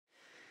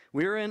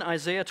We're in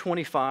Isaiah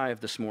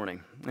 25 this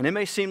morning, and it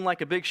may seem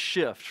like a big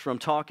shift from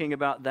talking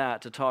about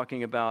that to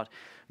talking about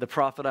the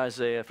prophet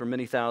Isaiah from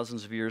many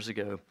thousands of years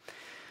ago.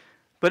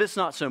 But it's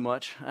not so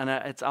much, and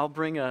I'll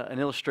bring an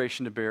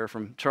illustration to bear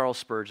from Charles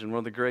Spurgeon, one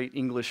of the great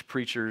English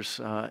preachers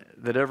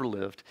that ever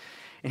lived.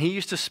 And he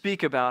used to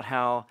speak about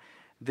how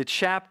the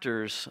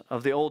chapters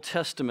of the Old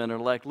Testament are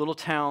like little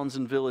towns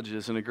and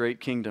villages in a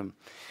great kingdom.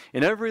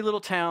 And every little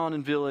town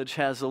and village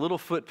has a little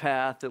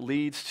footpath that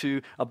leads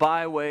to a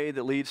byway,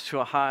 that leads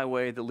to a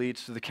highway, that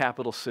leads to the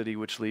capital city,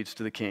 which leads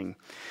to the king.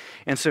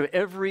 And so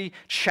every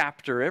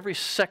chapter, every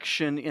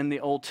section in the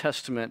Old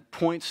Testament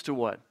points to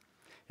what?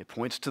 It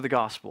points to the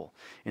gospel,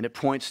 and it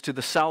points to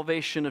the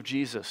salvation of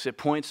Jesus. It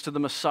points to the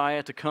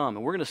Messiah to come.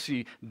 And we're going to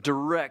see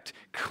direct,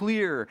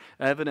 clear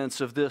evidence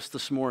of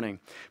this morning.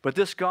 But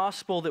this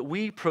gospel that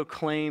we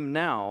proclaim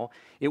now,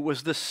 it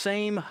was the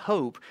same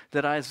hope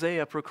that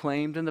Isaiah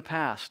proclaimed in the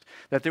past,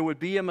 that there would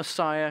be a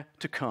Messiah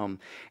to come,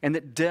 and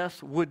that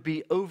death would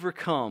be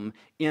overcome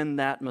in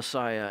that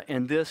Messiah.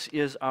 And this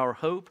is our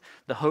hope,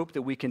 the hope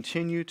that we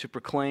continue to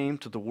proclaim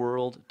to the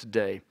world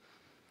today.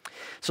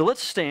 So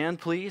let's stand,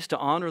 please, to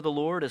honor the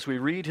Lord as we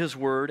read His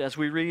Word, as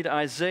we read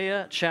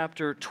Isaiah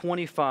chapter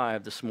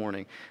 25 this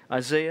morning.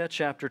 Isaiah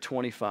chapter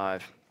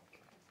 25.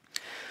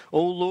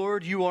 O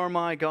Lord, you are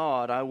my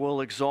God. I will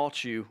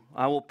exalt you.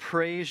 I will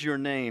praise your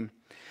name.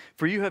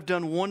 For you have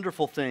done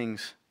wonderful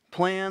things,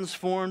 plans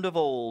formed of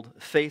old,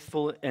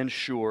 faithful and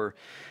sure.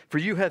 For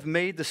you have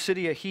made the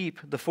city a heap,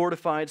 the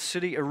fortified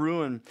city a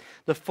ruin.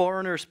 The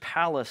foreigner's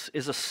palace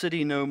is a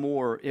city no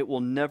more. It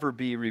will never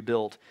be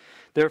rebuilt.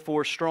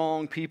 Therefore,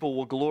 strong people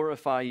will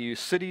glorify you.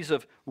 Cities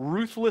of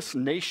ruthless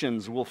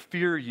nations will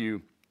fear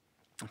you.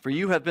 For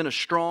you have been a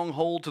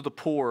stronghold to the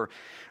poor,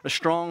 a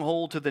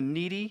stronghold to the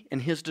needy in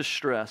his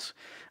distress,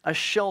 a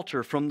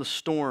shelter from the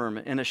storm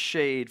and a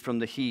shade from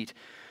the heat.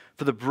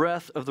 For the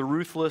breath of the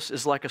ruthless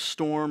is like a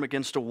storm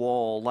against a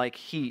wall, like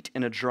heat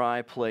in a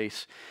dry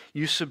place.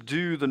 You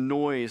subdue the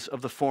noise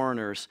of the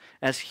foreigners,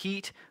 as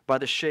heat by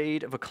the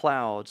shade of a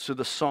cloud, so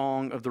the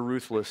song of the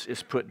ruthless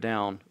is put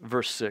down.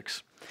 Verse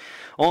 6.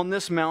 On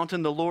this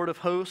mountain the Lord of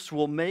hosts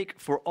will make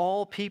for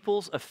all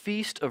peoples a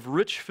feast of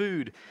rich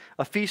food,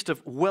 a feast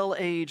of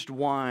well-aged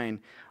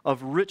wine,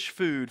 of rich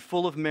food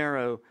full of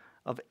marrow,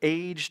 of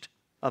aged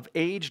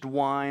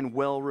wine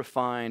well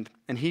refined,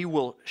 and he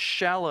will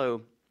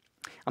swallow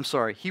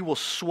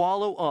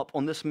up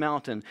on this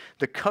mountain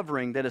the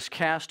covering that is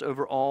cast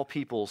over all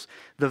peoples,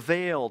 the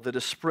veil that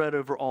is spread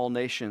over all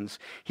nations.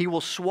 He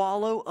will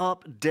swallow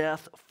up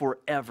death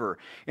forever,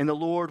 and the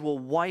Lord will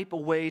wipe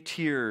away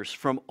tears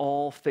from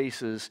all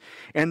faces.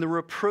 And the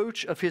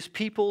reproach of his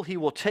people he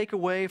will take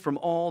away from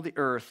all the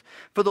earth,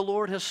 for the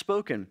Lord has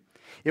spoken.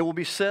 It will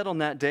be said on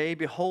that day,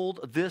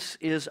 behold, this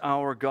is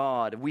our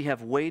God. We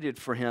have waited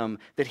for him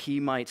that he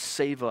might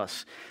save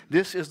us.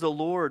 This is the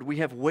Lord. We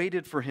have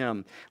waited for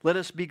him. Let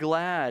us be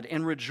glad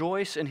and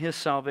rejoice in his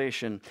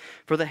salvation.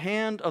 For the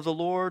hand of the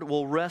Lord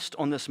will rest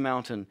on this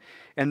mountain,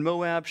 and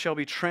Moab shall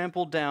be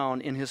trampled down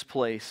in his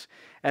place,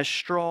 as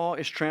straw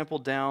is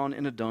trampled down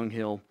in a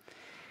dunghill.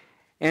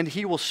 And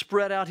he will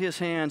spread out his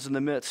hands in the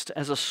midst,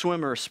 as a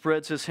swimmer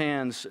spreads his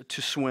hands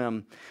to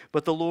swim.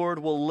 But the Lord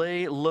will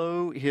lay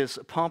low his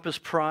pompous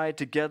pride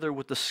together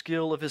with the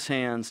skill of his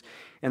hands,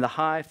 and the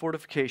high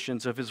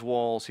fortifications of his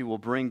walls he will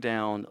bring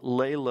down,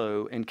 lay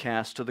low, and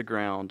cast to the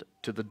ground,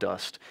 to the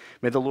dust.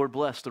 May the Lord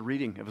bless the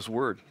reading of his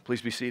word.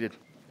 Please be seated.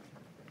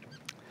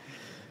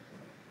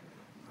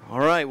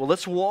 All right, well,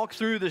 let's walk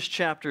through this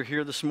chapter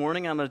here this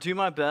morning. I'm going to do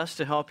my best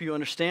to help you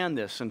understand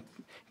this and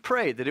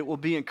pray that it will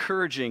be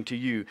encouraging to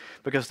you,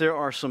 because there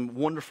are some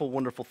wonderful,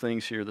 wonderful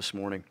things here this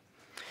morning.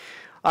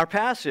 Our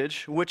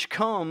passage, which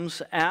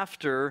comes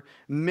after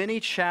many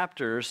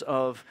chapters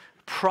of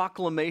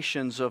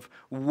proclamations of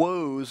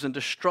woes and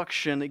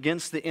destruction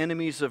against the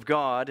enemies of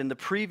God. In the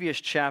previous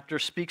chapter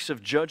speaks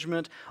of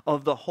judgment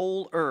of the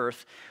whole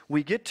earth.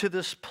 We get to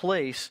this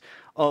place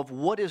of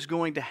what is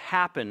going to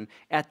happen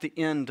at the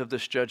end of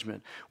this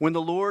judgment. When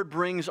the Lord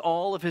brings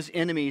all of his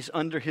enemies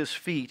under his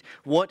feet,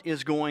 what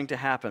is going to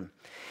happen?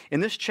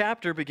 And this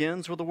chapter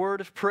begins with a word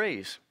of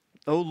praise.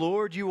 O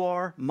Lord, you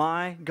are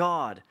my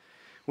God,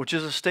 which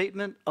is a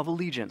statement of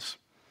allegiance.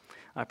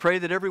 I pray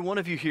that every one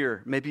of you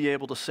here may be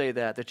able to say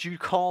that you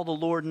call the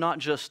Lord not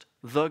just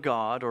the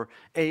God or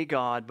a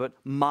God, but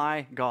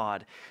my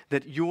God,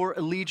 that your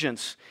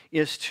allegiance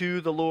is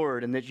to the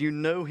Lord and that you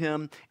know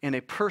him in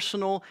a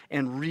personal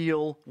and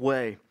real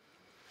way.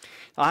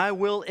 I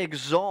will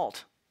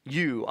exalt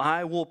you.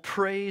 I will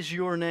praise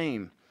your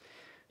name.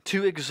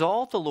 To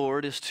exalt the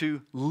Lord is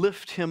to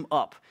lift him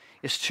up,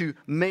 is to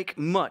make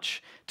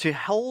much, to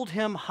hold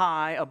him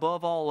high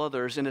above all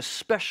others, and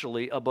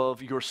especially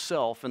above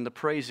yourself and the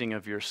praising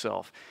of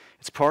yourself.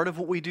 It's part of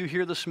what we do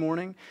here this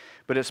morning,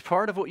 but it's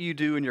part of what you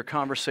do in your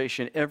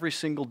conversation every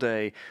single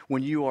day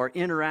when you are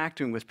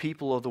interacting with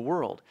people of the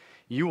world.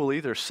 You will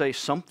either say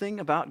something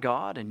about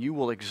God and you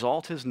will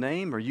exalt his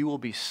name, or you will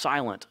be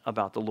silent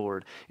about the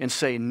Lord and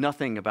say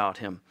nothing about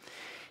him.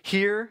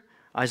 Here,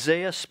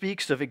 Isaiah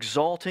speaks of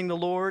exalting the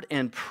Lord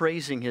and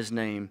praising his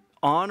name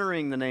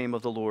honoring the name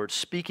of the Lord,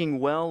 speaking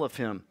well of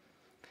him.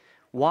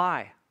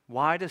 Why?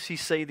 Why does he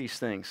say these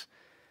things?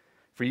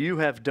 For you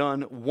have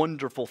done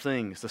wonderful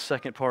things, the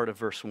second part of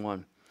verse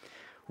 1.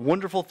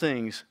 Wonderful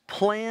things,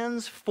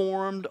 plans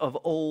formed of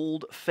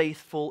old,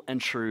 faithful and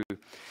true. I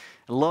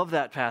love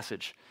that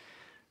passage.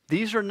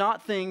 These are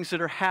not things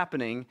that are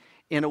happening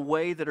in a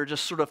way that are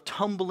just sort of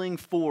tumbling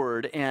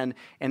forward and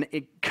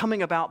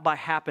coming about by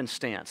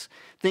happenstance.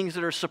 Things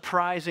that are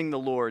surprising the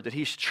Lord, that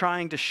he's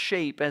trying to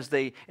shape as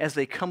they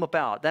come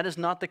about. That is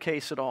not the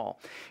case at all.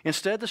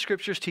 Instead, the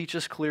Scriptures teach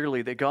us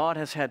clearly that God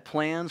has had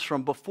plans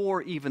from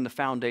before even the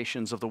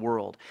foundations of the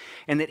world,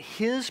 and that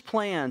his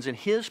plans and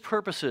his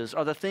purposes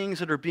are the things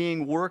that are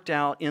being worked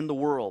out in the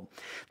world.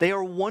 They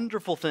are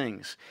wonderful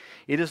things.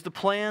 It is the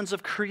plans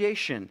of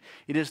creation.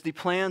 It is the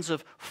plans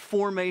of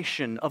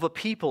formation of a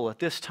people at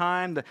this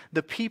time,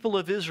 the people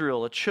of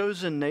Israel, a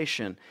chosen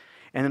nation,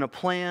 and then a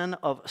plan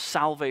of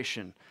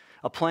salvation,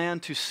 a plan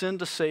to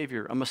send a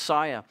Savior, a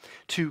Messiah,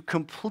 to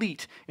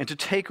complete and to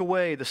take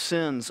away the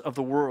sins of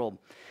the world.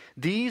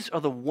 These are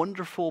the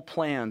wonderful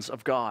plans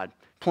of God,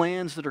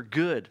 plans that are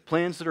good,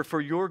 plans that are for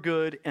your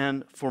good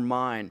and for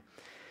mine.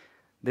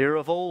 They are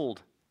of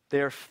old, they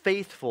are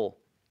faithful,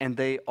 and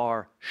they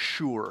are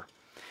sure.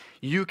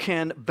 You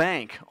can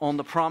bank on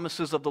the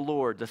promises of the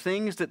Lord. The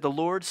things that the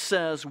Lord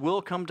says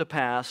will come to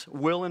pass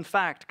will in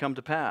fact come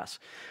to pass.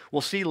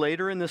 We'll see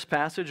later in this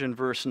passage in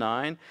verse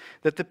 9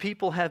 that the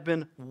people have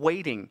been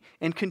waiting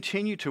and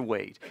continue to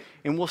wait.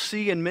 And we'll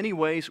see in many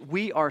ways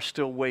we are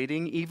still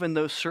waiting even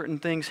though certain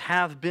things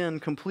have been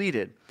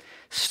completed.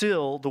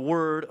 Still, the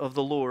word of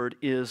the Lord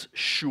is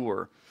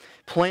sure.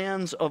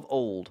 Plans of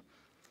old.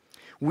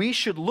 We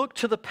should look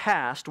to the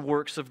past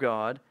works of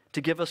God to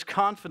give us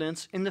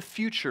confidence in the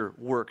future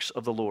works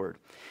of the Lord.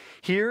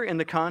 Here, in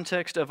the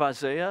context of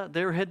Isaiah,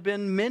 there had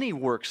been many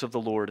works of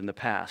the Lord in the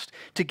past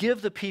to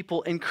give the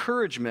people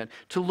encouragement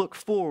to look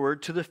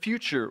forward to the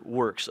future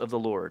works of the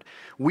Lord.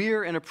 We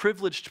are in a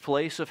privileged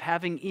place of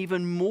having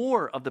even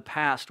more of the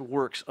past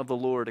works of the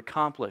Lord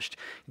accomplished,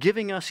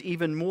 giving us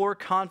even more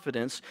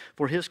confidence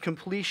for his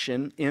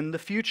completion in the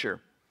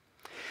future.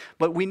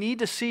 But we need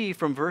to see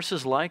from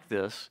verses like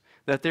this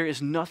that there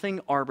is nothing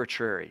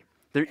arbitrary.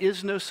 There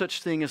is no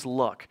such thing as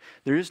luck.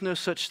 There is no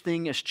such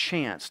thing as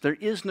chance. There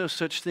is no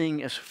such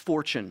thing as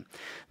fortune.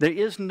 There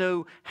is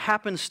no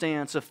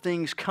happenstance of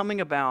things coming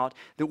about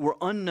that were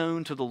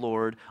unknown to the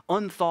Lord,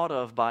 unthought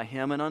of by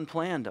him, and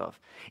unplanned of.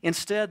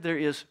 Instead, there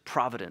is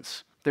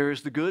providence. There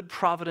is the good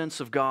providence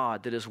of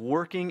God that is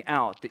working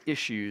out the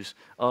issues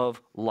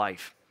of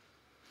life.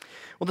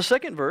 Well, the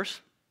second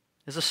verse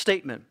is a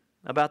statement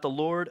about the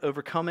Lord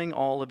overcoming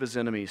all of his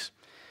enemies.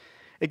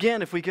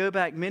 Again, if we go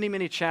back many,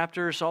 many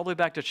chapters, all the way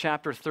back to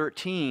chapter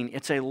 13,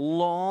 it's a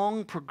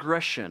long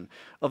progression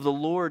of the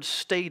Lord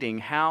stating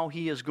how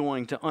he is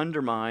going to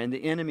undermine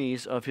the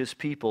enemies of his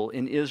people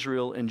in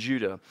Israel and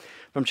Judah,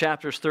 from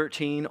chapters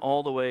 13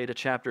 all the way to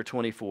chapter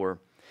 24.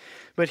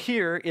 But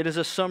here it is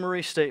a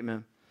summary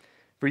statement.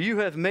 For you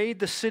have made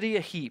the city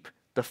a heap,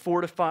 the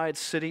fortified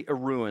city a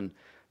ruin.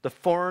 The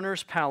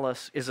foreigner's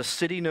palace is a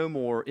city no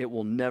more, it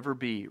will never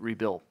be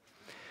rebuilt.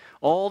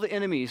 All the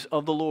enemies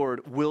of the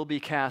Lord will be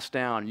cast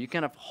down. You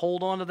kind of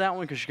hold on to that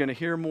one because you're going to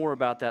hear more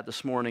about that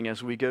this morning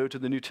as we go to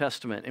the New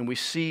Testament and we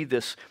see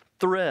this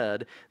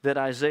thread that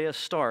Isaiah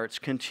starts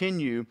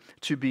continue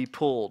to be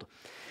pulled.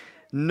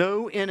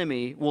 No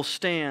enemy will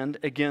stand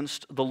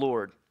against the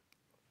Lord.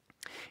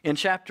 In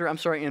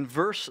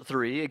verse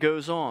 3, it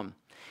goes on.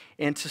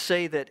 And to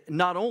say that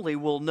not only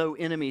will no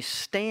enemy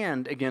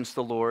stand against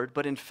the Lord,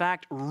 but in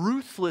fact,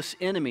 ruthless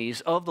enemies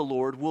of the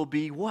Lord will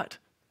be what?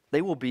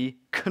 They will be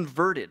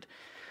converted.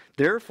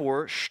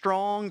 Therefore,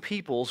 strong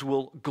peoples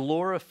will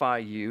glorify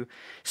you.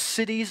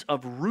 Cities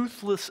of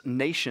ruthless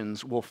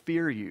nations will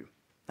fear you.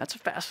 That's a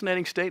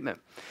fascinating statement.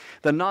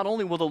 That not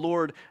only will the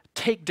Lord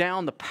take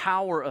down the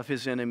power of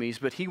his enemies,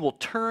 but he will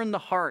turn the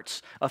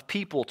hearts of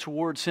people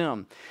towards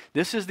him.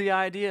 This is the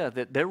idea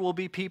that there will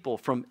be people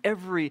from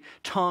every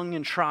tongue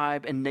and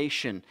tribe and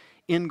nation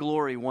in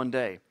glory one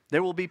day.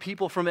 There will be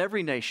people from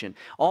every nation,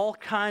 all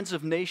kinds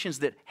of nations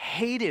that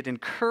hated and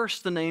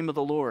cursed the name of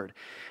the Lord.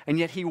 And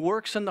yet he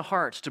works in the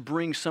hearts to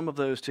bring some of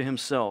those to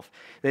himself,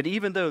 that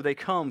even though they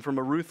come from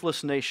a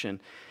ruthless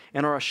nation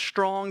and are a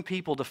strong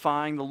people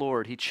defying the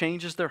Lord, he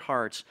changes their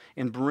hearts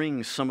and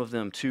brings some of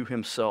them to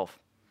himself.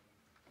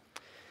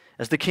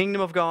 As the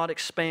kingdom of God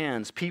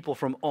expands, people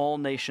from all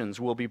nations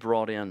will be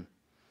brought in.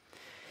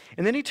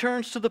 And then he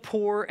turns to the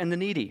poor and the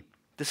needy.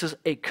 This is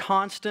a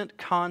constant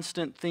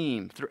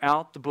theme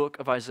throughout the book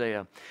of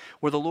Isaiah,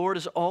 where the Lord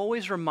is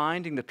always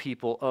reminding the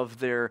people of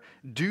their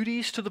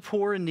duties to the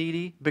poor and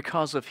needy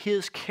because of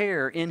his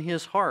care in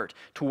his heart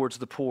towards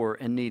the poor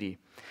and needy.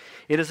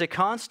 It is a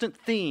constant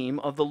theme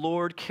of the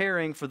Lord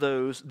caring for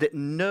those that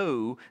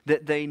know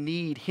that they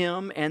need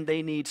him and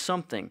they need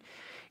something.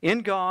 In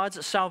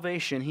God's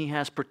salvation, he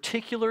has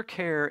particular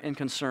care and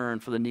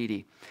concern for the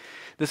needy.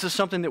 This is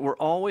something that we're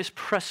always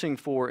pressing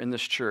for in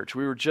this church.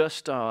 We were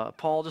just,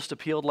 Paul just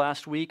appealed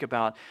last week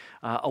about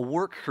a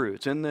work crew.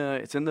 It's in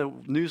the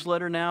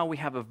newsletter now. We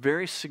have a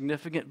very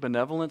significant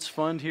benevolence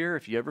fund here,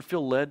 if you ever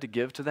feel led to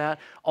give to that.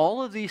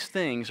 All of these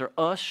things are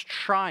us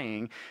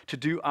trying to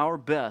do our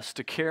best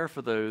to care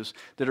for those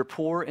that are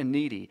poor and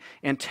needy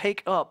and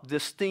take up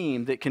this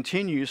theme that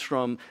continues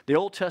from the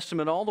Old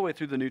Testament all the way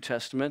through the New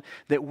Testament,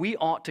 that we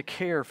ought to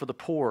care for the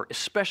poor,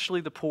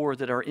 especially the poor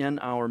that are in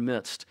our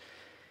midst.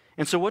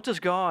 And so what does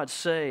God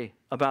say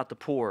about the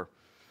poor?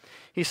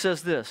 He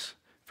says this,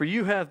 for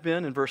you have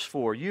been, in verse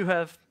 4, you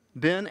have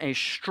been a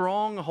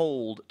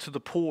stronghold to the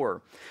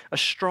poor, a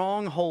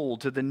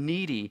stronghold to the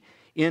needy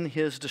in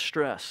his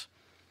distress.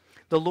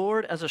 The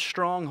Lord as a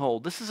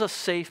stronghold, this is a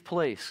safe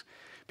place.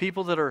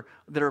 People that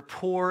are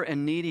poor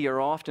and needy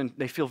are often,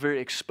 they feel very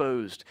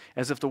exposed,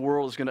 as if the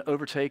world is going to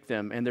overtake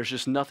them and there's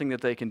just nothing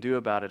that they can do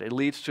about it. It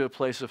leads to a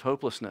place of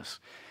hopelessness.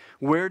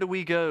 Where do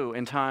we go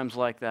in times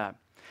like that?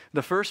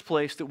 The first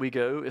place that we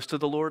go is to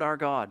the Lord our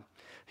God.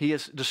 He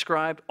is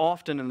described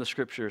often in the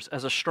Scriptures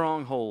as a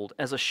stronghold,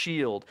 as a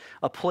shield,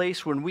 a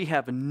place when we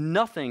have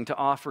nothing to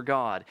offer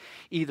God,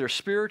 either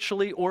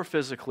spiritually or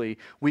physically.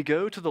 We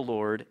go to the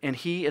Lord, and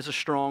He is a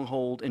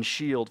stronghold and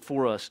shield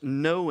for us,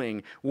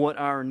 knowing what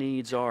our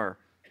needs are.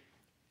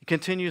 He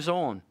continues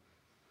on.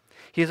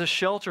 He is a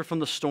shelter from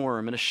the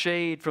storm and a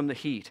shade from the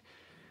heat.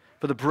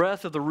 For the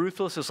breath of the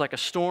ruthless is like a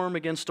storm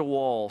against a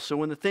wall. So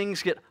when the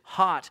things get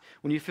hot,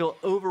 when you feel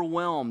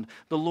overwhelmed,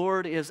 the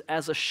Lord is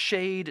as a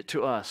shade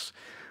to us.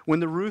 When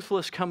the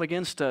ruthless come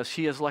against us,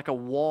 He is like a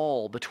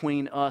wall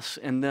between us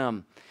and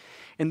them.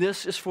 And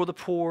this is for the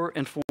poor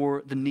and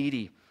for the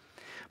needy.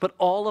 But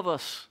all of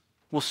us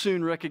will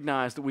soon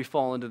recognize that we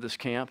fall into this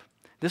camp.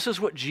 This is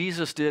what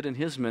Jesus did in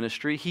His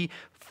ministry. He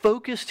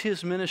focused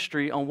His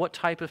ministry on what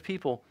type of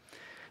people?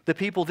 The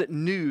people that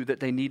knew that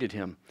they needed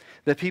Him,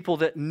 the people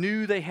that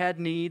knew they had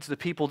needs, the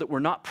people that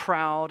were not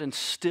proud and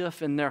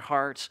stiff in their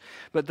hearts,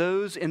 but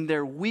those in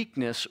their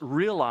weakness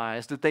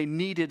realized that they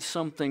needed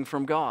something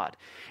from God.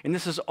 And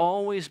this has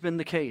always been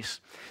the case,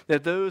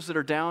 that those that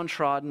are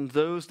downtrodden,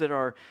 those that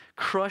are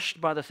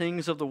crushed by the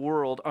things of the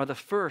world are the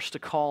first to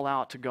call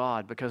out to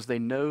God because they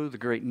know the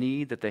great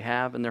need that they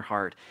have in their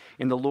heart.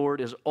 And the Lord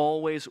is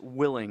always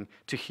willing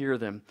to hear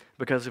them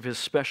because of His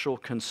special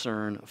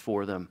concern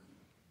for them.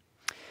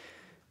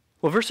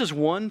 Well, verses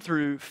 1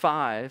 through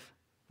 5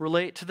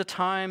 relate to the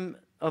time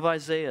of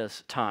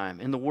Isaiah's time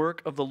and the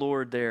work of the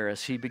Lord there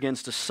as he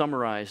begins to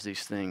summarize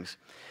these things.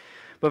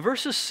 But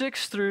verses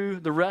 6 through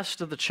the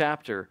rest of the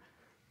chapter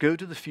go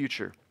to the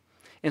future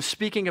and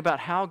speaking about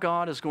how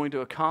God is going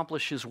to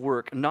accomplish His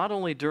work, not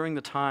only during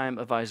the time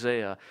of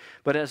Isaiah,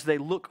 but as they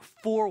look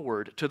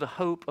forward to the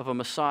hope of a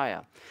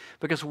Messiah.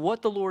 Because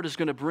what the Lord is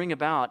going to bring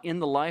about in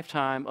the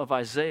lifetime of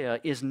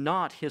Isaiah is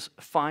not His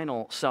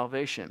final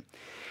salvation.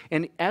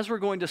 And as we're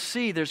going to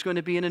see, there's going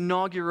to be an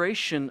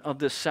inauguration of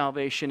this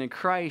salvation in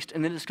Christ,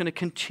 and then it's going to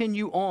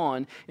continue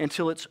on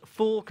until its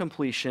full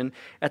completion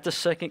at the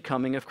second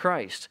coming of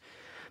Christ.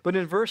 But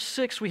in verse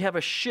 6, we have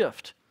a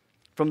shift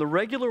from the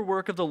regular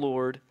work of the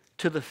Lord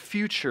to the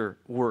future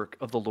work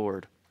of the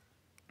Lord.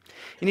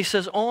 And He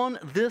says, on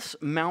this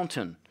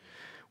mountain,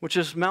 which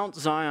is Mount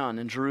Zion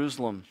in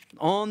Jerusalem,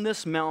 on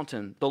this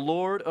mountain, the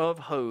Lord of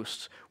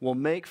hosts will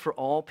make for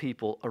all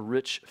people a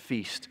rich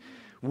feast.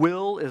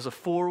 Will is a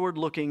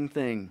forward-looking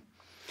thing.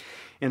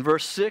 In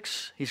verse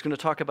 6, He's going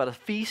to talk about a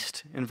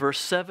feast. In verse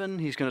 7,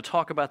 He's going to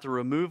talk about the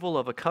removal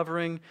of a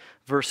covering.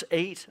 Verse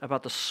 8,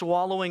 about the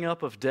swallowing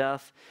up of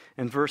death.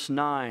 And verse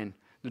 9,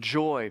 the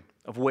joy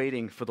of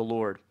waiting for the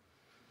Lord.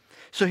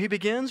 So He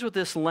begins with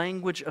this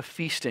language of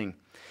feasting.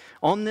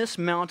 On this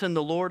mountain,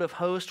 the Lord of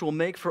hosts will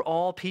make for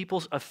all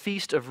peoples a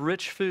feast of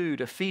rich food,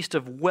 a feast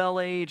of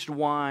well-aged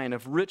wine,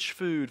 of rich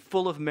food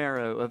full of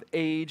marrow, of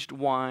aged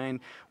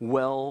wine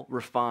well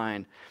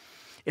refined.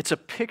 It's a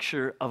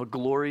picture of a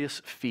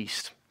glorious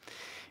feast.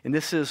 And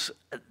this is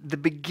the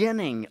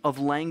beginning of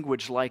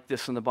language like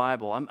this in the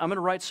Bible. I'm going to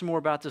write some more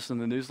about this in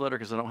the newsletter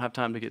because I don't have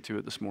time to get to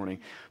it this morning.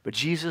 But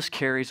Jesus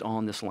carries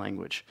on this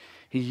language.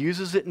 He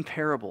uses it in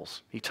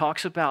parables. He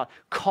talks about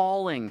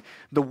calling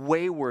the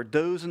wayward,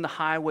 those in the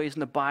highways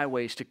and the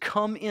byways, to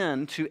come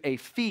into a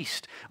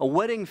feast, a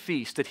wedding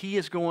feast that He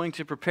is going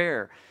to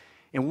prepare.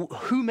 And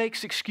who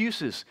makes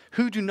excuses?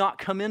 Who do not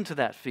come into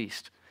that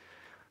feast?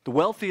 The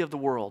wealthy of the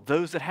world,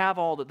 those that have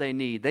all that they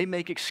need, they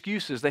make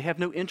excuses. They have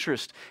no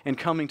interest in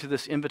coming to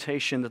this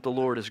invitation that the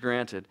Lord has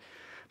granted.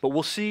 But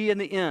we'll see in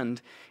the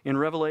end, in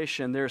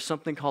Revelation, there is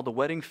something called the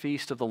wedding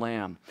feast of the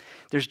Lamb.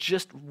 There's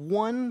just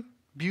one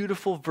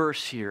beautiful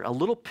verse here, a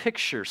little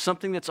picture,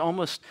 something that's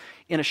almost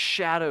in a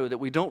shadow that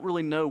we don't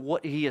really know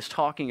what He is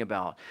talking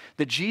about,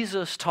 that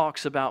Jesus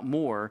talks about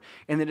more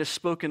and that is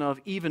spoken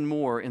of even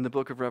more in the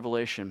book of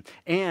Revelation.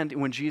 And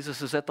when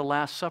Jesus is at the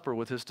Last Supper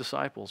with His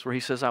disciples, where He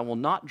says, I will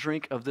not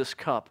drink of this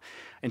cup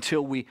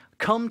until we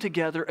come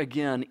together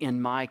again in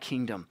My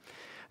kingdom.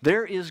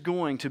 There is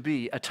going to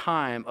be a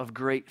time of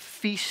great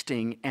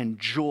feasting and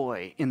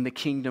joy in the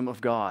kingdom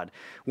of God,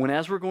 when,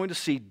 as we're going to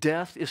see,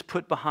 death is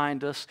put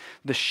behind us,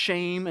 the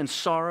shame and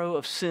sorrow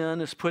of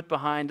sin is put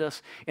behind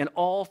us, and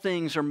all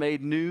things are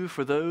made new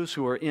for those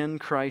who are in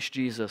Christ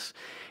Jesus.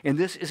 And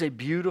this is a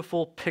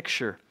beautiful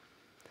picture.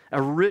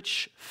 A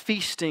rich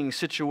feasting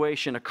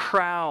situation, a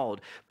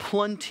crowd,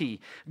 plenty,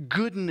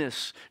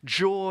 goodness,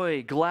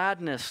 joy,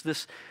 gladness.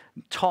 This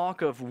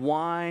talk of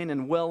wine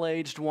and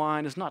well-aged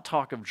wine is not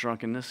talk of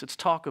drunkenness. It's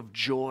talk of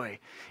joy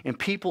and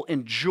people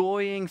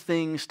enjoying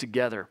things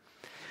together.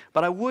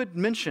 But I would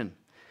mention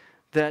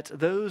that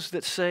those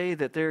that say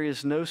that there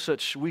is no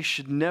such, we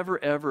should never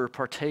ever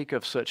partake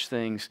of such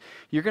things,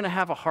 you're going to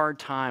have a hard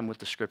time with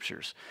the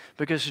Scriptures,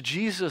 because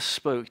Jesus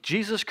spoke.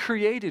 Jesus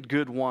created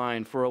good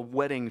wine for a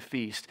wedding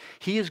feast.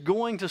 He is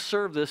going to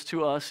serve this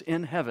to us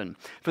in heaven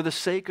for the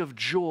sake of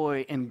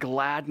joy and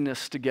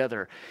gladness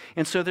together.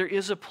 And so there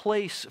is a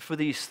place for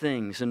these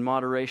things in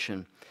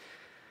moderation.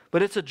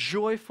 But it's a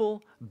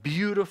joyful,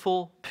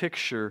 beautiful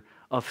picture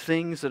of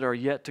things that are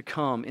yet to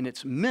come, and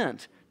it's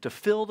meant to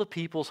fill the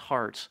people's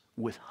hearts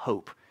with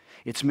hope.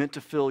 It's meant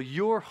to fill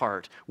your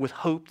heart with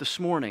hope this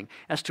morning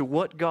as to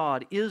what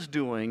God is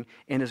doing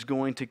and is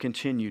going to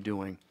continue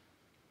doing.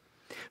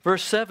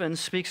 Verse 7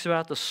 speaks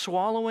about the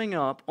swallowing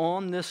up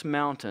on this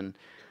mountain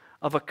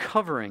of a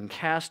covering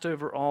cast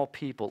over all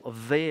people, a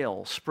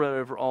veil spread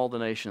over all the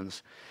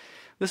nations.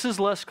 This is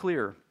less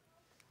clear.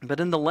 But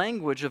in the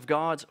language of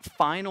God's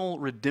final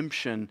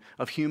redemption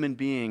of human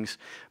beings,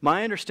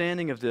 my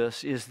understanding of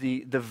this is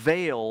the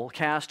veil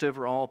cast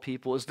over all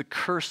people is the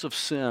curse of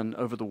sin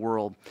over the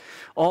world.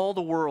 All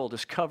the world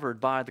is covered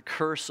by the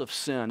curse of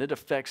sin. It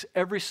affects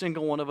every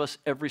single one of us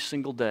every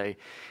single day.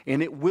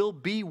 And it will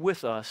be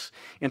with us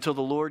until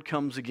the Lord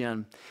comes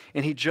again.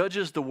 And He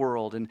judges the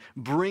world and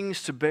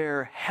brings to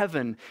bear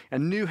heaven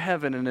and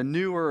a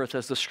new earth,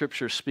 as the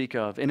Scriptures speak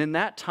of. And in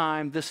that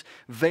time, this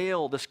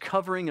veil, this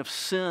covering of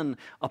sin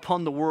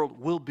upon the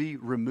world will be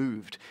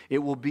removed. It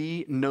will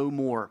be no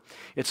more.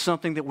 It's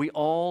something that we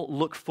all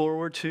look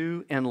forward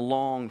to and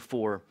long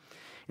for.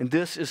 And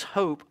this is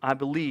hope, I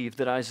believe,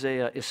 that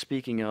Isaiah is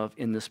speaking of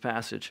in this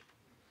passage.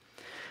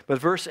 But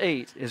verse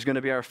 8 is going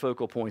to be our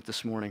focal point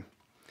this morning.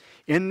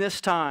 In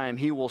this time,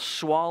 He will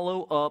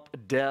swallow up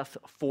death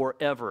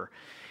forever.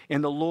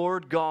 And the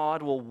Lord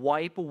God will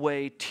wipe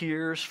away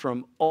tears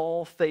from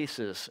all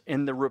faces,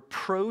 and the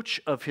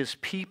reproach of His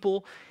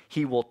people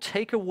He will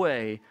take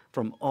away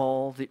from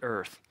all the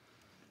earth.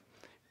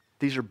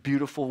 These are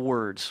beautiful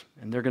words,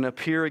 and they're going to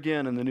appear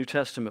again in the New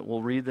Testament.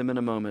 We'll read them in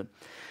a moment.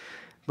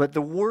 But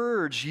the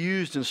words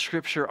used in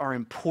Scripture are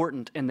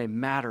important, and they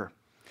matter.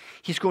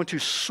 He's going to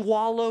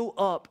swallow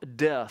up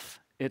death,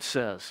 it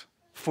says,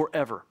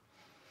 forever.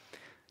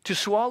 To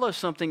swallow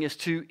something is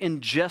to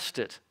ingest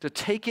it, to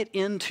take it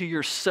into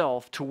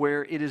yourself to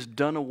where it is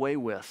done away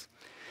with.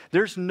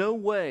 There's no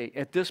way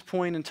at this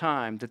point in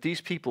time that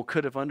these people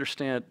could have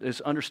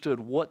understood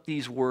what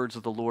these words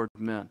of the Lord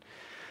meant.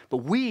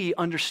 But we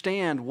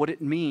understand what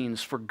it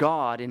means for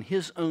God in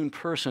His own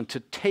person to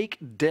take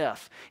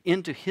death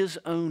into His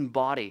own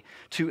body,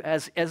 to,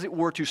 as it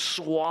were, to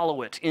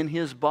swallow it in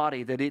His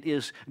body, that it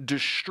is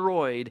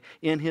destroyed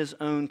in His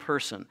own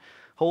person.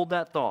 Hold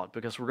that thought,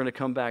 because we're going to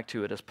come back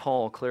to it as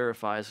Paul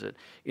clarifies it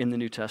in the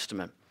New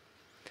Testament.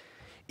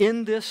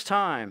 In this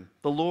time,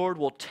 the Lord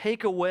will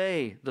take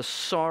away the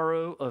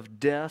sorrow of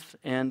death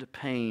and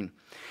pain.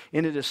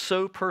 And it is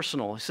so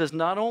personal. He says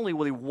not only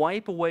will He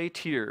wipe away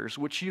tears,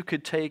 which you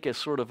could take as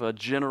sort of a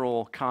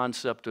general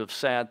concept of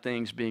sad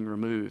things being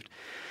removed,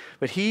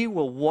 but He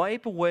will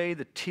wipe away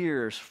the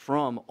tears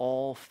from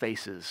all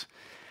faces.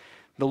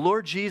 The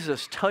Lord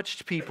Jesus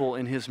touched people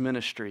in His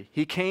ministry.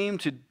 He came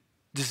to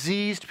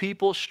diseased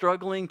people,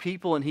 struggling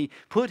people, and He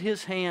put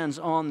His hands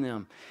on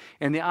them.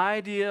 And the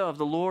idea of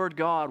the Lord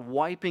God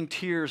wiping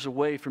tears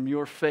away from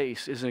your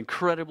face is an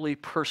incredibly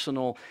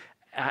personal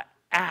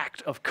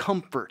act of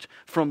comfort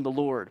from the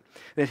Lord.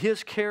 That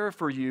His care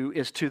for you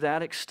is to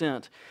that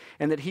extent,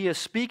 and that He is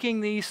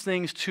speaking these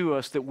things to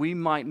us that we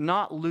might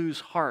not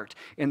lose heart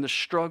in the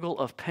struggle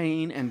of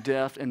pain and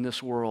death in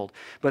this world,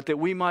 but that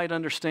we might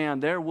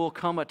understand there will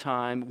come a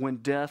time when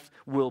death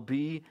will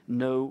be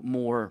no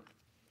more.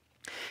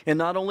 And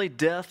not only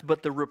death,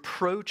 but the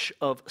reproach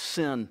of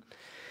sin.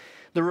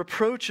 The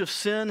reproach of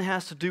sin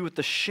has to do with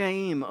the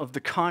shame of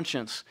the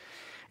conscience.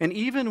 And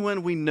even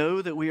when we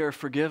know that we are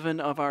forgiven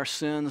of our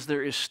sins,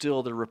 there is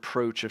still the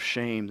reproach of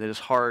shame that is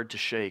hard to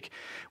shake.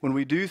 When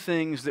we do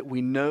things that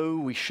we know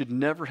we should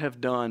never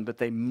have done, but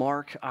they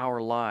mark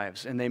our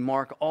lives, and they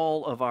mark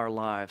all of our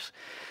lives,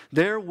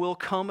 there will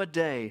come a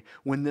day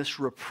when this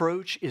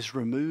reproach is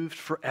removed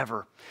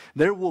forever.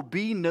 There will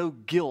be no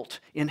guilt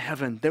in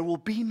heaven. There will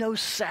be no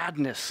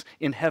sadness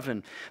in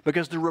heaven,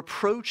 because the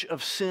reproach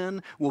of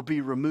sin will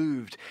be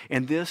removed,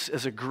 and this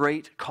is a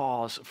great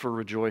cause for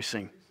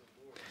rejoicing.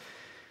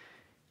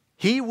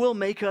 He will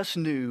make us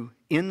new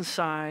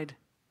inside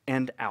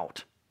and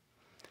out.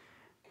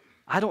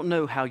 I don't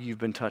know how you've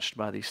been touched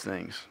by these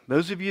things.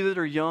 Those of you that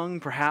are young,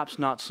 perhaps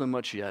not so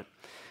much yet.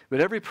 But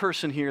every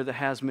person here that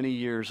has many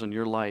years in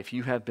your life,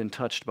 you have been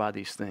touched by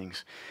these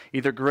things.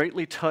 Either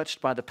greatly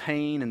touched by the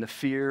pain and the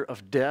fear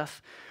of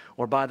death,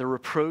 or by the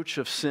reproach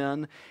of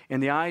sin,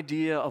 and the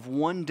idea of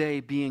one day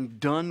being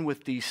done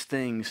with these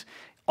things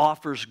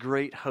offers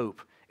great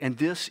hope. And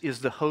this is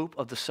the hope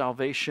of the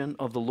salvation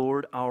of the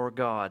Lord our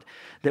God,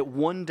 that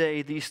one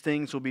day these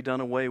things will be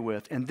done away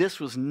with. And this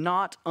was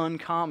not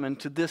uncommon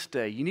to this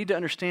day. You need to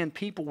understand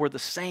people were the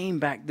same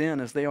back then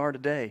as they are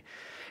today.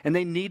 And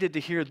they needed to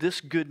hear this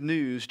good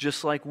news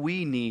just like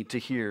we need to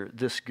hear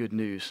this good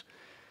news.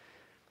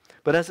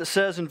 But as it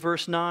says in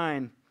verse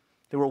 9,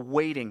 they were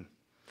waiting.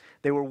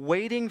 They were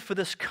waiting for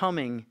this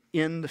coming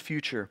in the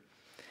future.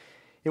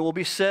 It will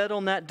be said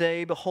on that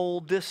day,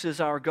 behold, this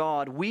is our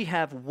God. We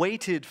have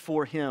waited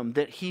for him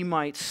that he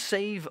might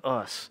save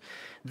us.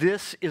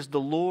 This is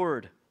the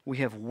Lord. We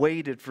have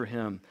waited for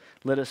him.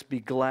 Let us be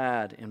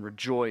glad and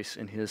rejoice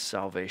in his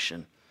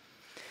salvation.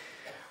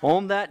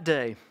 On that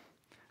day,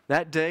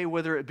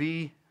 whether it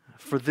be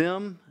for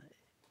them,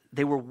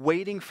 they were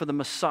waiting for the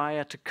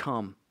Messiah to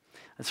come.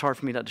 It's hard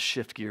for me not to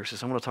shift gears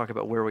because I want to talk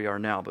about where we are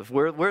now. But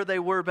where they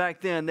were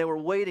back then, they were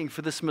waiting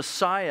for this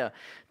Messiah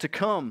to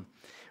come,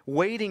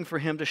 waiting for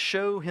him to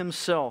show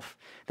himself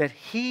that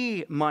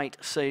he might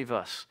save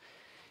us.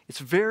 It's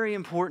very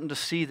important to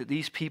see that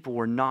these people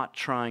were not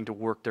trying to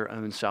work their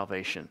own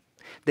salvation.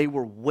 They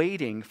were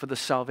waiting for the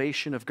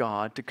salvation of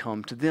God to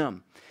come to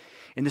them.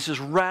 And this is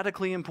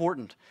radically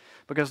important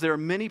because there are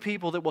many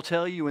people that will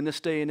tell you in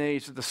this day and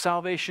age that the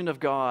salvation of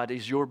God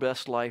is your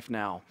best life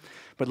now.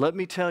 But let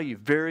me tell you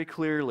very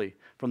clearly,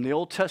 from the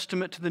Old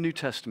Testament to the New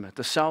Testament,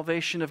 the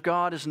salvation of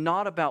God is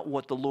not about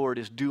what the Lord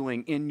is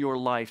doing in your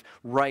life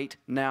right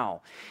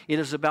now. It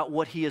is about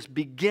what he is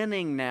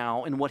beginning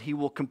now and what he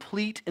will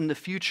complete in the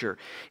future.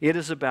 It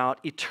is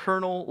about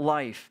eternal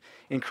life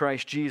in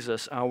Christ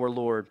Jesus our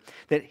Lord.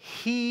 That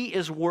he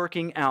is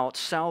working out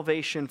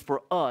salvation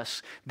for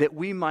us that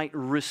we might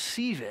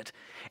receive it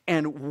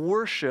and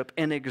worship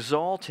and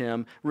exalt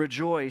him,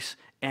 rejoice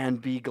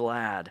and be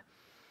glad.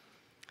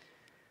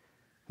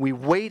 We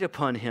wait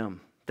upon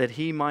him that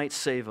he might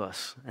save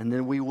us, and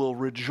then we will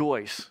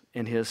rejoice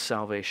in his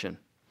salvation.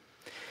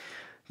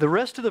 The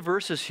rest of the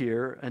verses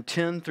here,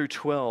 10 through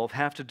 12,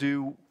 have to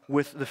do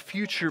with the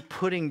future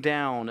putting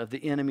down of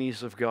the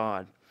enemies of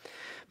God.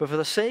 But for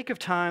the sake of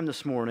time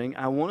this morning,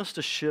 I want us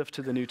to shift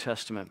to the New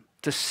Testament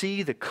to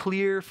see the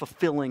clear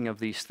fulfilling of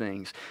these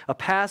things. A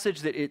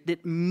passage that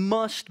it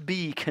must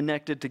be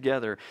connected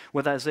together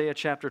with Isaiah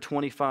chapter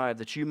 25,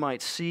 that you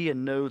might see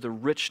and know the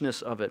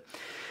richness of it.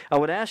 I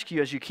would ask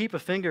you, as you keep a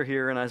finger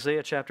here in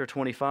Isaiah chapter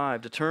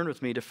 25, to turn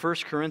with me to 1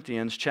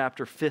 Corinthians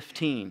chapter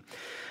 15.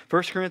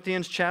 1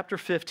 Corinthians chapter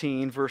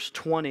 15, verse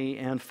 20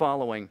 and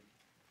following.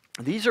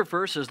 These are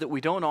verses that we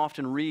don't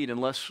often read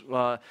unless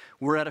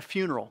we're at a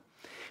funeral.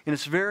 And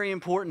it's very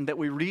important that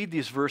we read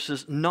these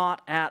verses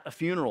not at a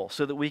funeral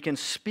so that we can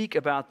speak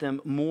about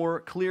them more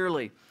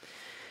clearly.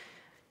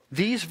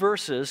 These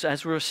verses,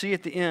 as we'll see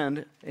at the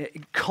end,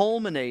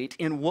 culminate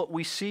in what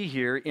we see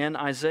here in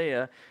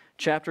Isaiah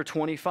chapter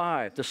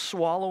 25, the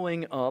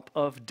swallowing up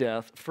of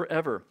death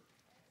forever.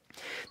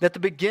 That the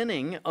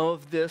beginning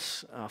of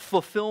this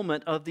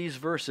fulfillment of these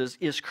verses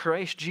is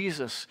Christ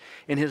Jesus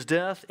in his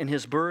death, in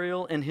his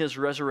burial, and his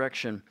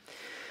resurrection.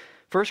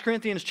 1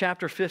 Corinthians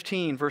chapter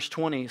 15, verse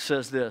 20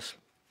 says this,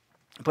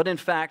 "But in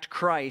fact,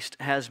 Christ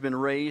has been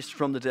raised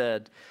from the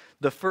dead,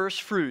 the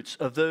first fruits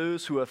of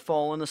those who have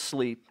fallen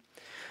asleep.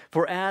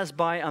 For as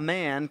by a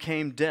man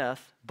came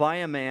death, by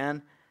a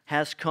man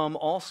has come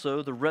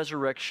also the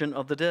resurrection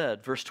of the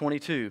dead." Verse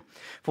 22,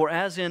 "For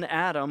as in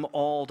Adam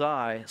all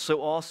die,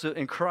 so also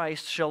in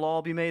Christ shall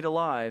all be made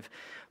alive,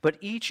 but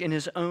each in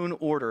his own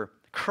order.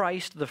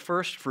 Christ the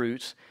first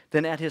fruits,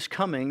 then at his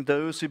coming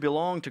those who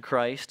belong to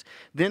Christ.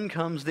 Then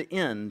comes the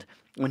end,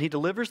 when he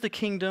delivers the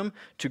kingdom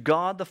to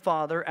God the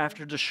Father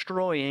after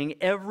destroying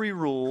every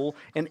rule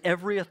and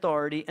every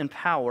authority and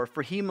power,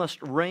 for he must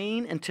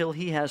reign until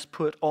he has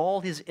put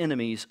all his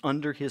enemies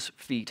under his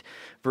feet."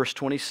 Verse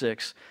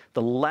 26,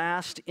 "The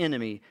last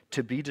enemy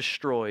to be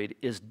destroyed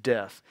is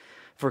death,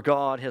 for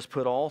God has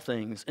put all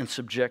things in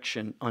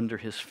subjection under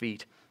his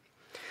feet."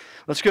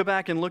 Let's go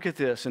back and look at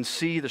this and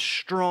see the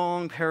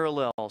strong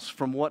parallels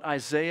from what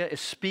Isaiah is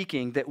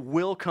speaking that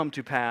will come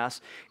to pass,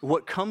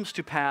 what comes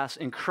to pass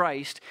in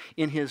Christ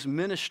in his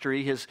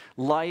ministry, his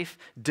life,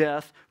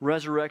 death,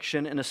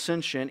 resurrection, and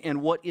ascension,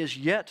 and what is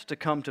yet to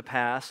come to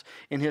pass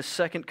in his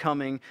second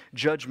coming,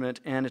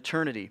 judgment, and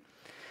eternity.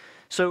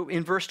 So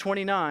in verse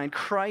 29,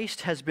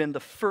 Christ has been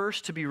the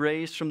first to be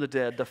raised from the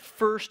dead, the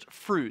first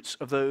fruits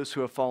of those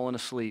who have fallen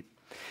asleep.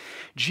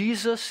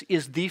 Jesus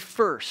is the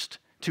first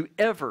to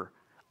ever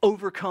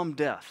overcome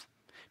death,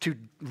 to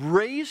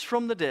raise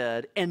from the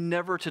dead and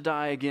never to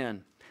die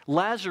again.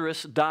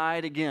 Lazarus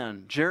died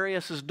again.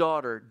 Jairus'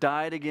 daughter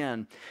died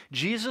again.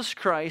 Jesus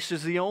Christ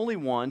is the only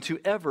one to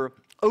ever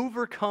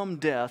overcome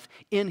death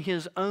in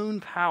his own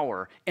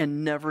power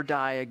and never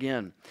die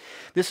again.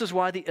 This is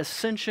why the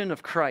ascension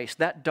of Christ,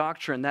 that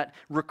doctrine, that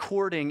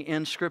recording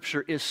in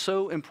Scripture is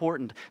so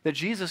important, that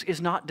Jesus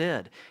is not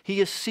dead.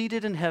 He is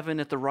seated in heaven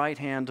at the right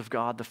hand of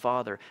God the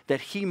Father,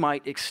 that he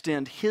might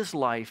extend his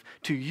life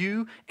to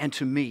you and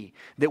to me,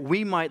 that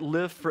we might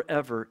live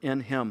forever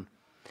in him.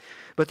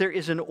 But there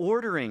is an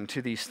ordering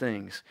to these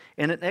things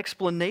and an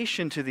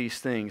explanation to these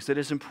things that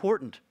is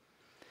important.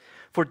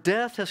 For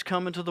death has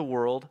come into the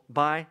world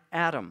by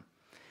Adam.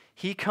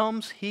 He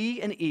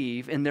and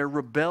Eve, in their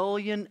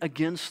rebellion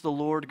against the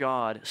Lord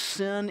God,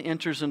 sin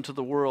enters into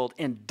the world,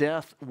 and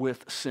death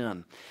with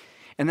sin.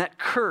 And that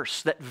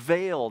curse, that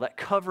veil, that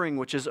covering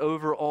which is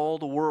over all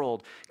the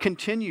world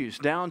continues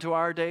down to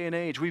our day and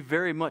age. We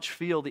very much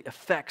feel the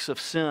effects of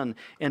sin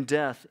and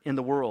death in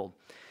the world.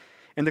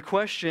 And the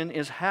question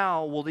is,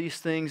 how will these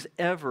things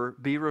ever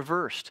be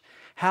reversed?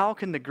 How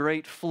can the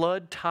great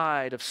flood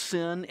tide of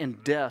sin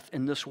and death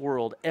in this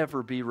world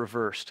ever be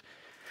reversed?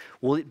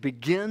 Well, it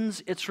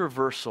begins its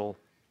reversal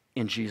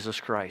in Jesus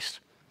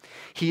Christ.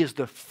 He is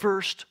the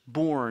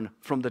firstborn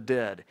from the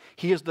dead.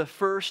 He is the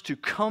first to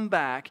come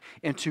back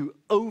and to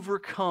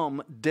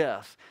overcome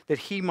death, that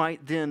he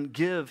might then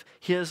give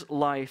his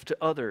life to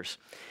others.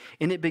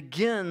 And it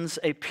begins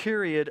a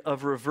period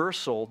of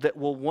reversal that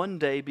will one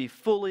day be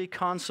fully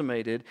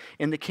consummated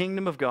in the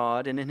kingdom of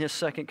God and in his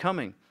second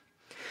coming.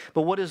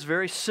 But what is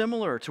very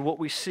similar to what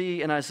we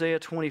see in Isaiah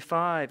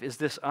 25 is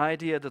this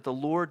idea that the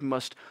Lord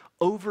must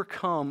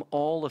overcome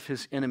all of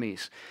his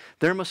enemies.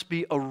 There must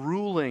be a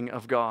ruling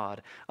of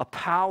God, a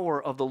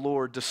power of the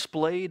Lord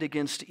displayed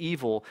against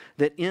evil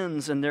that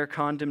ends in their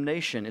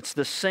condemnation. It's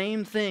the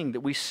same thing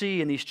that we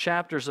see in these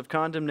chapters of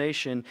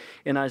condemnation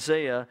in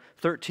Isaiah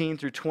 13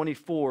 through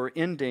 24,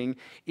 ending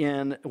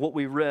in what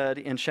we read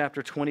in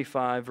chapter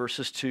 25,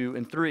 verses 2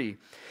 and 3.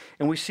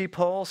 And we see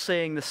Paul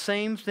saying the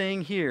same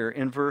thing here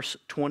in verse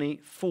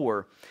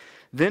 24.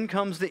 Then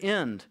comes the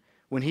end,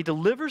 when he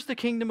delivers the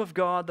kingdom of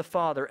God the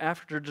Father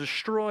after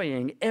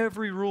destroying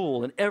every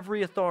rule and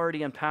every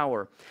authority and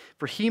power.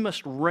 For he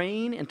must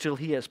reign until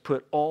he has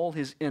put all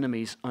his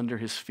enemies under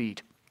his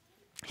feet.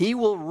 He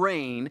will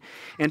reign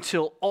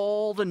until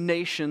all the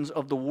nations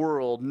of the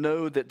world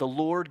know that the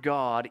Lord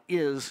God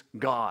is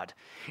God.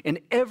 And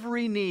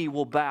every knee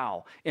will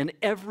bow and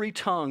every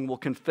tongue will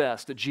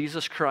confess that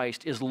Jesus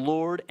Christ is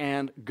Lord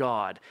and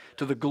God,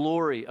 to the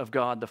glory of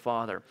God the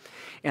Father.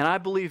 And I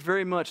believe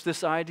very much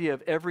this idea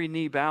of every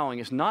knee bowing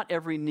is not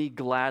every knee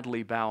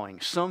gladly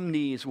bowing. Some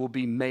knees will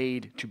be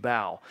made to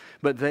bow,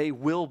 but they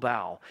will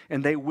bow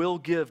and they will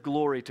give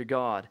glory to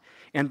God.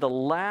 And the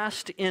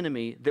last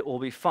enemy that will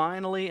be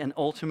finally and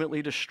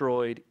ultimately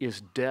destroyed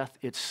is death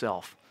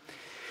itself.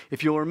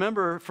 If you'll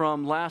remember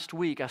from last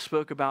week, I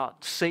spoke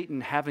about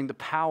Satan having the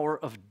power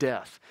of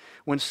death.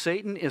 When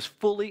Satan is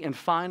fully and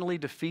finally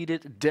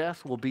defeated,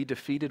 death will be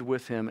defeated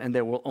with him, and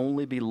there will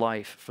only be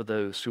life for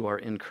those who are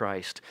in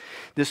Christ.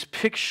 This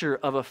picture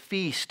of a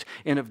feast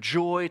and of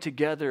joy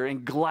together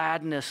and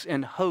gladness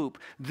and hope,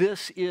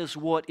 this is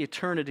what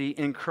eternity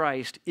in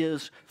Christ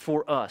is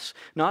for us.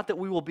 Not that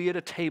we will be at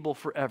a table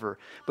forever,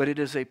 but it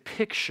is a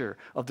picture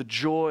of the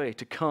joy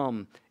to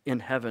come in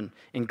heaven,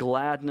 in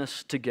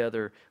gladness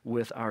together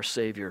with our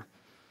Savior.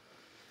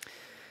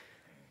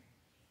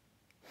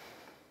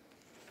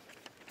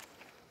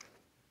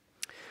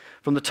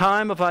 From the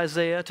time of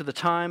Isaiah to the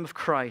time of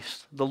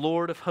Christ, the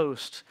Lord of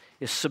hosts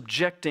is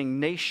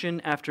subjecting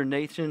nation after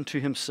nation to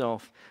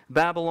himself.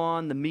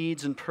 Babylon, the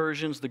Medes and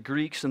Persians, the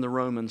Greeks and the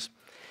Romans.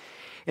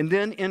 And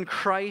then in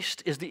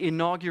Christ is the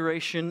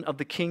inauguration of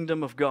the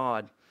kingdom of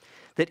God.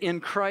 That in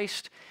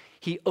Christ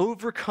he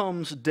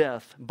overcomes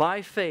death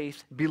by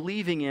faith,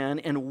 believing in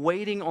and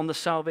waiting on the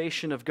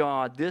salvation of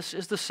God. This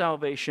is the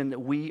salvation that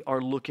we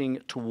are looking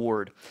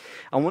toward.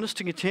 I want us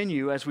to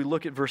continue as we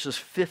look at verses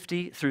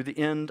 50 through the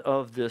end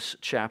of this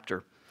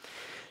chapter.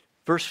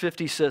 Verse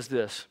 50 says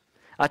this,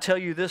 I tell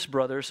you this,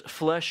 brothers,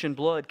 flesh and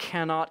blood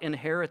cannot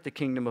inherit the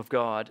kingdom of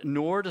God,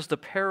 nor does the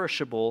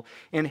perishable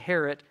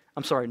inherit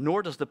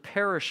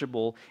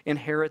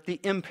the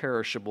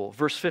imperishable.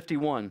 Verse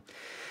 51,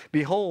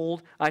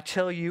 behold, I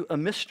tell you a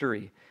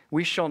mystery.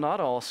 We shall not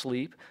all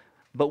sleep,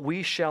 but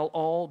we shall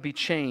all be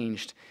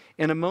changed.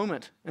 In a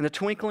moment, in the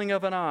twinkling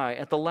of an eye,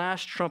 at the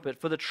last trumpet,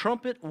 for the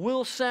trumpet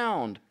will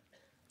sound,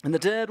 and the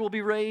dead will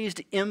be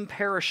raised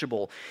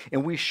imperishable,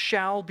 and we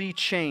shall be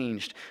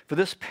changed. For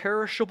this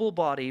perishable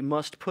body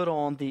must put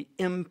on the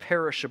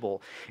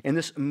imperishable, and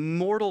this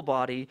mortal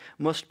body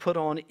must put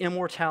on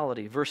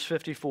immortality. Verse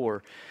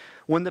 54,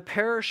 when the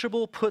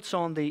perishable puts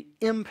on the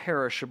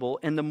imperishable,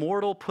 and the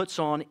mortal puts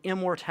on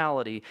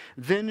immortality,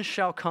 then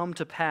shall come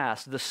to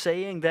pass the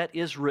saying that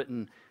is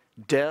written,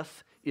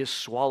 death is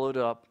swallowed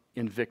up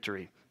in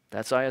victory.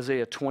 That's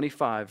Isaiah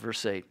 25,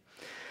 verse 8.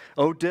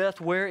 O death,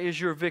 where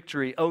is your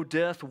victory? O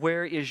death,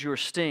 where is your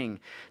sting?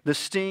 The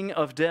sting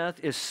of death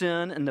is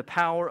sin, and the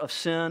power of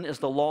sin is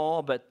the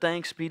law, but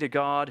thanks be to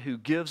God who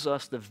gives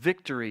us the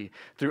victory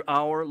through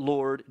our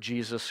Lord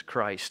Jesus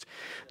Christ.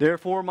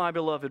 Therefore, my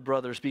beloved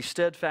brothers, be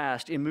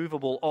steadfast,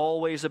 immovable,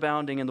 always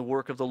abounding in the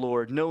work of the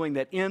Lord, knowing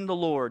that in the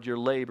Lord your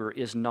labor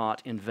is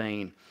not in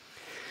vain.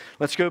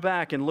 Let's go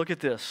back and look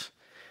at this.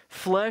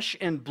 Flesh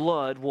and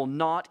blood will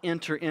not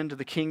enter into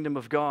the kingdom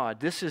of God.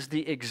 This is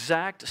the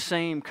exact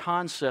same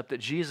concept that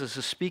Jesus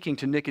is speaking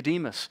to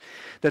Nicodemus,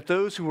 that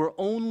those who are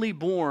only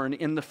born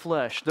in the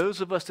flesh,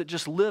 those of us that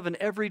just live an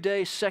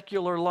everyday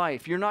secular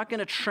life, you're not going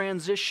to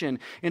transition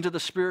into the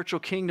spiritual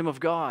kingdom of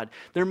God.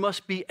 There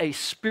must be a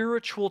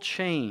spiritual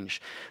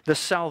change. The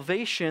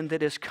salvation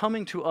that is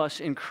coming to us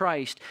in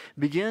Christ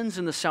begins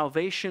in the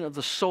salvation of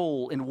the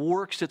soul and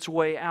works its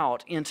way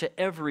out into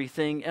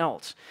everything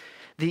else.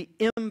 The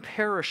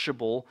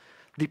perishable,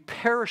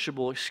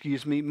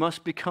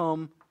 must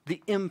become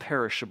the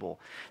imperishable.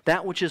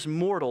 That which is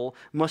mortal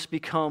must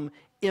become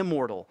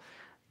immortal.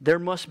 There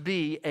must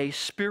be a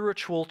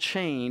spiritual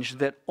change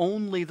that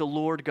only the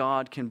Lord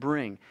God can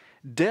bring.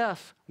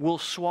 Death will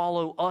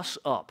swallow us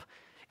up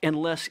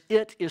unless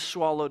it is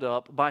swallowed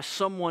up by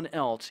someone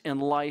else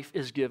and life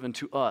is given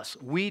to us.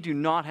 We do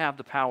not have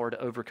the power to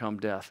overcome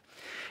death.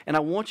 And I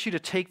want you to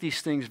take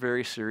these things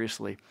very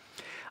seriously.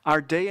 Our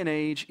day and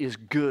age is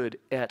good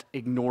at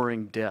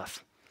ignoring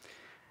death.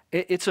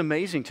 It's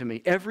amazing to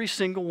me. Every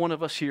single one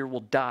of us here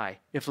will die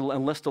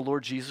unless the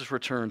Lord Jesus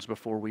returns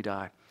before we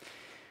die.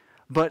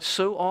 But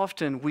so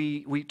often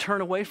we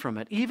turn away from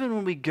it. Even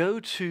when we go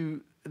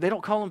to, they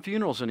don't call them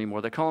funerals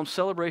anymore. They call them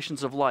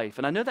celebrations of life.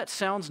 And I know that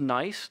sounds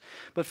nice,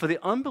 but for the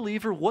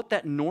unbeliever, what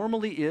that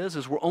normally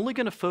is we're only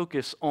going to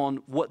focus on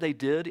what they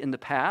did in the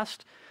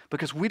past,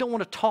 because we don't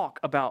want to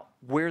talk about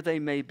where they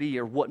may be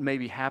or what may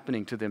be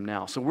happening to them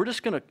now. So we're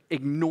just going to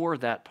ignore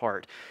that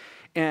part.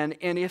 And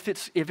if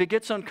it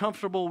gets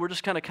uncomfortable, we're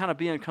just kind of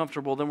be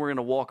uncomfortable, then we're going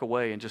to walk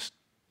away and just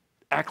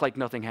act like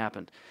nothing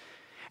happened.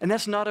 And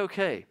that's not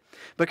okay,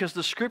 because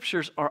the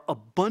Scriptures are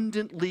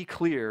abundantly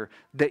clear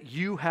that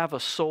you have a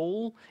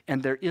soul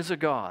and there is a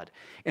God,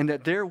 and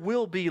that there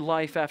will be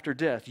life after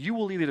death. You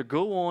will either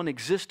go on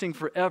existing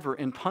forever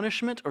in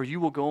punishment, or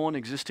you will go on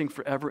existing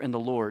forever in the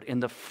Lord.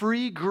 And the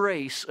free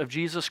grace of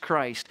Jesus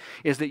Christ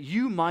is that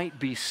you might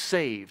be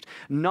saved,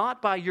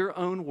 not by your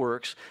own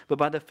works, but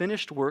by the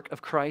finished work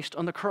of Christ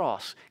on the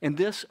cross. And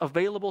this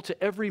available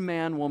to every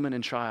man, woman,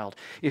 and child,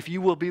 if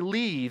you will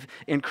believe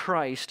in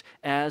Christ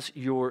as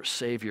your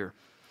Savior.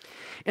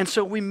 And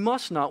so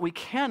we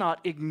cannot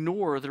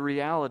ignore the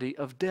reality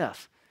of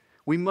death.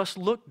 We must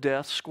look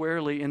death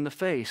squarely in the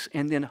face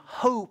and then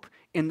hope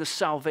in the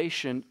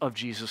salvation of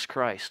Jesus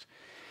Christ.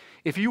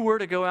 If you were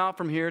to go out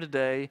from here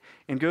today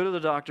and go to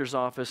the doctor's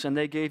office and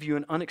they gave you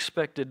an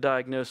unexpected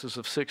diagnosis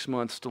of 6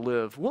 months to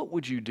live, what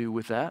would you do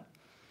with that?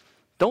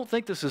 Don't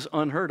think this is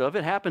unheard of.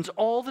 It happens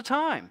all the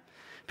time.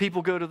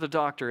 People go to the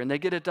doctor and they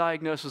get a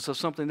diagnosis of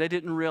something they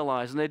didn't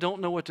realize and they don't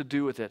know what to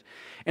do with it.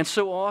 And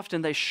so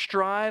often they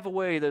strive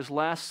away those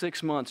last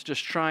 6 months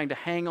just trying to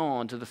hang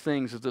on to the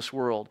things of this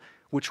world,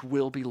 which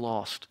will be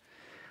lost.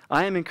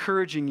 I am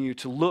encouraging you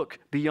to look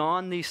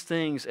beyond these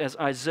things as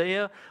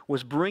Isaiah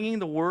was bringing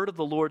the word of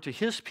the Lord to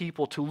his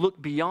people, to look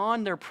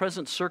beyond their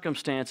present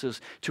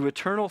circumstances to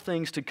eternal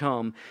things to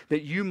come,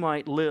 that you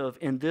might live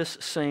in this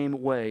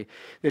same way,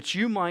 that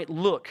you might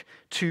look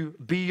to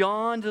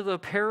beyond the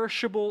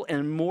perishable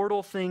and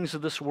mortal things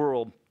of this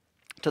world,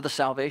 to the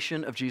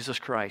salvation of Jesus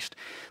Christ,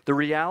 the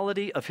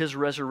reality of his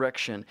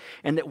resurrection,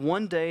 and that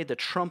one day the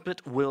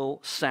trumpet will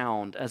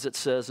sound, as it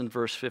says in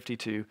verse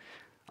 52.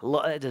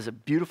 It is a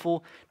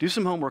beautiful, do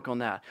some homework on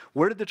that.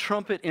 Where did the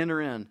trumpet enter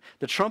in?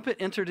 The trumpet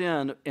entered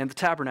in the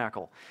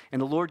tabernacle,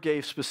 and the Lord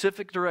gave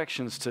specific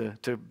directions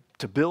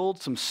to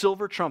build some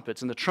silver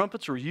trumpets, and the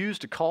trumpets were used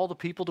to call the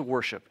people to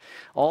worship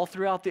all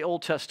throughout the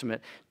Old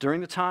Testament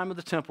during the time of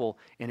the temple,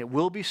 and it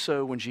will be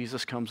so when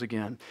Jesus comes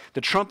again.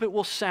 The trumpet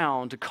will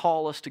sound to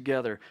call us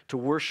together to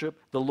worship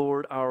the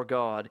Lord our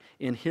God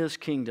in his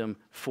kingdom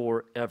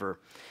forever.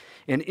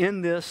 And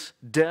in this,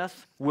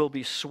 death will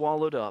be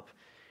swallowed up.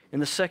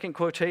 And the second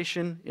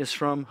quotation is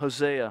from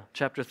Hosea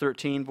chapter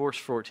 13, verse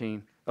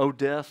 14. O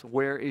death,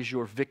 where is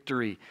your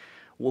victory?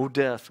 O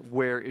death,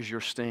 where is your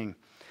sting?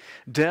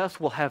 Death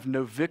will have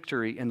no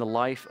victory in the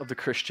life of the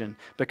Christian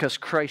because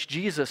Christ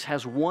Jesus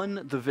has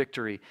won the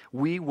victory.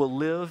 We will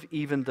live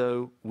even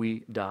though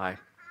we die.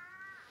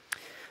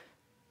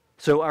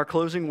 So our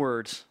closing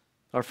words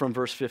are from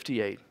verse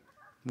 58.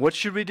 What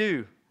should we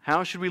do?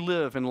 How should we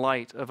live in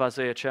light of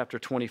Isaiah chapter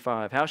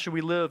 25? How should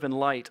we live in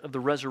light of the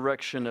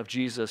resurrection of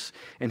Jesus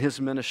and his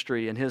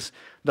ministry and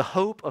the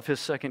hope of his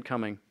second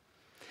coming?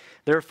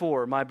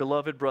 Therefore, my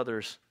beloved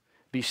brothers,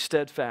 be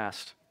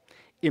steadfast,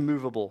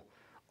 immovable,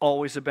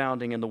 always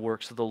abounding in the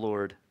works of the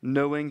Lord,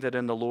 knowing that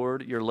in the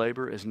Lord your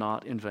labor is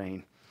not in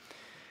vain.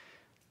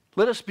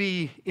 Let us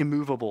be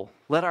immovable.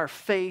 Let our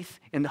faith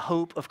in the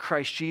hope of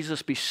Christ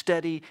Jesus be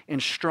steady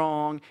and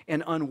strong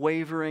and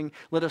unwavering.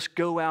 Let us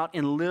go out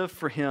and live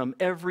for Him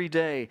every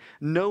day,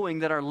 knowing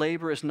that our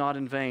labor is not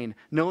in vain,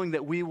 knowing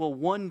that we will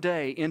one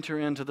day enter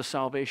into the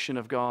salvation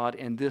of God,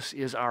 and this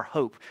is our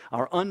hope,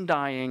 our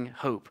undying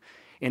hope.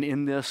 And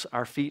in this,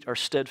 our feet are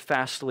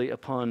steadfastly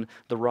upon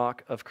the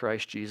rock of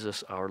Christ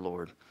Jesus our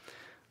Lord.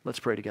 Let's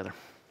pray together.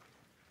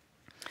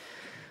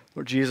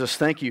 Lord Jesus,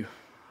 thank you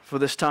for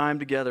this time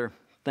together.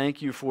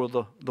 Thank you for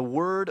the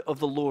word of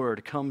the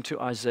Lord come to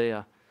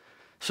Isaiah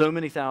so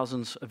many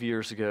thousands of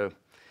years ago,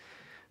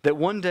 that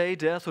one day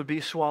death would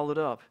be swallowed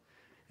up,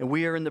 and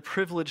we are in the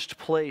privileged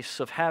place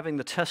of having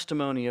the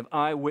testimony of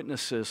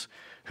eyewitnesses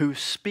who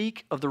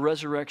speak of the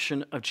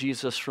resurrection of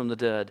Jesus from the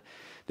dead,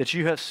 that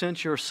you have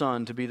sent your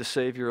Son to be the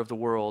Savior of the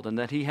world, and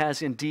that He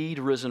has indeed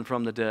risen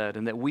from the dead,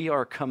 and that we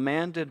are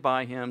commanded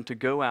by Him to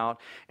go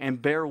out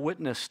and bear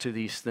witness to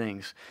these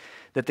things,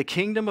 that the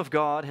kingdom of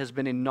God has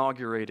been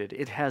inaugurated,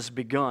 it has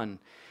begun,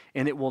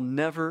 and it will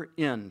never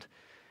end.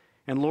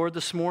 And Lord,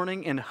 this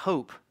morning in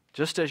hope,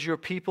 just as your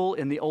people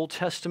in the Old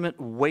Testament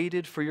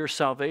waited for your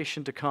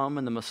salvation to come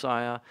in the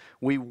Messiah,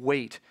 we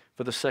wait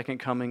for the second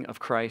coming of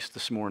Christ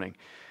this morning.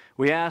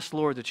 We ask,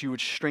 Lord, that you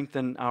would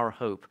strengthen our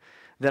hope,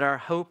 that our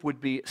hope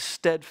would be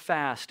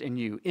steadfast in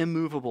you,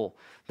 immovable,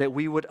 that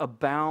we would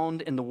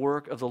abound in the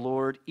work of the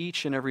Lord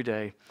each and every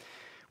day.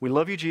 We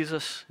love you,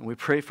 Jesus, and we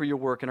pray for your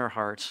work in our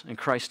hearts. In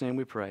Christ's name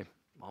we pray.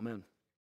 Amen.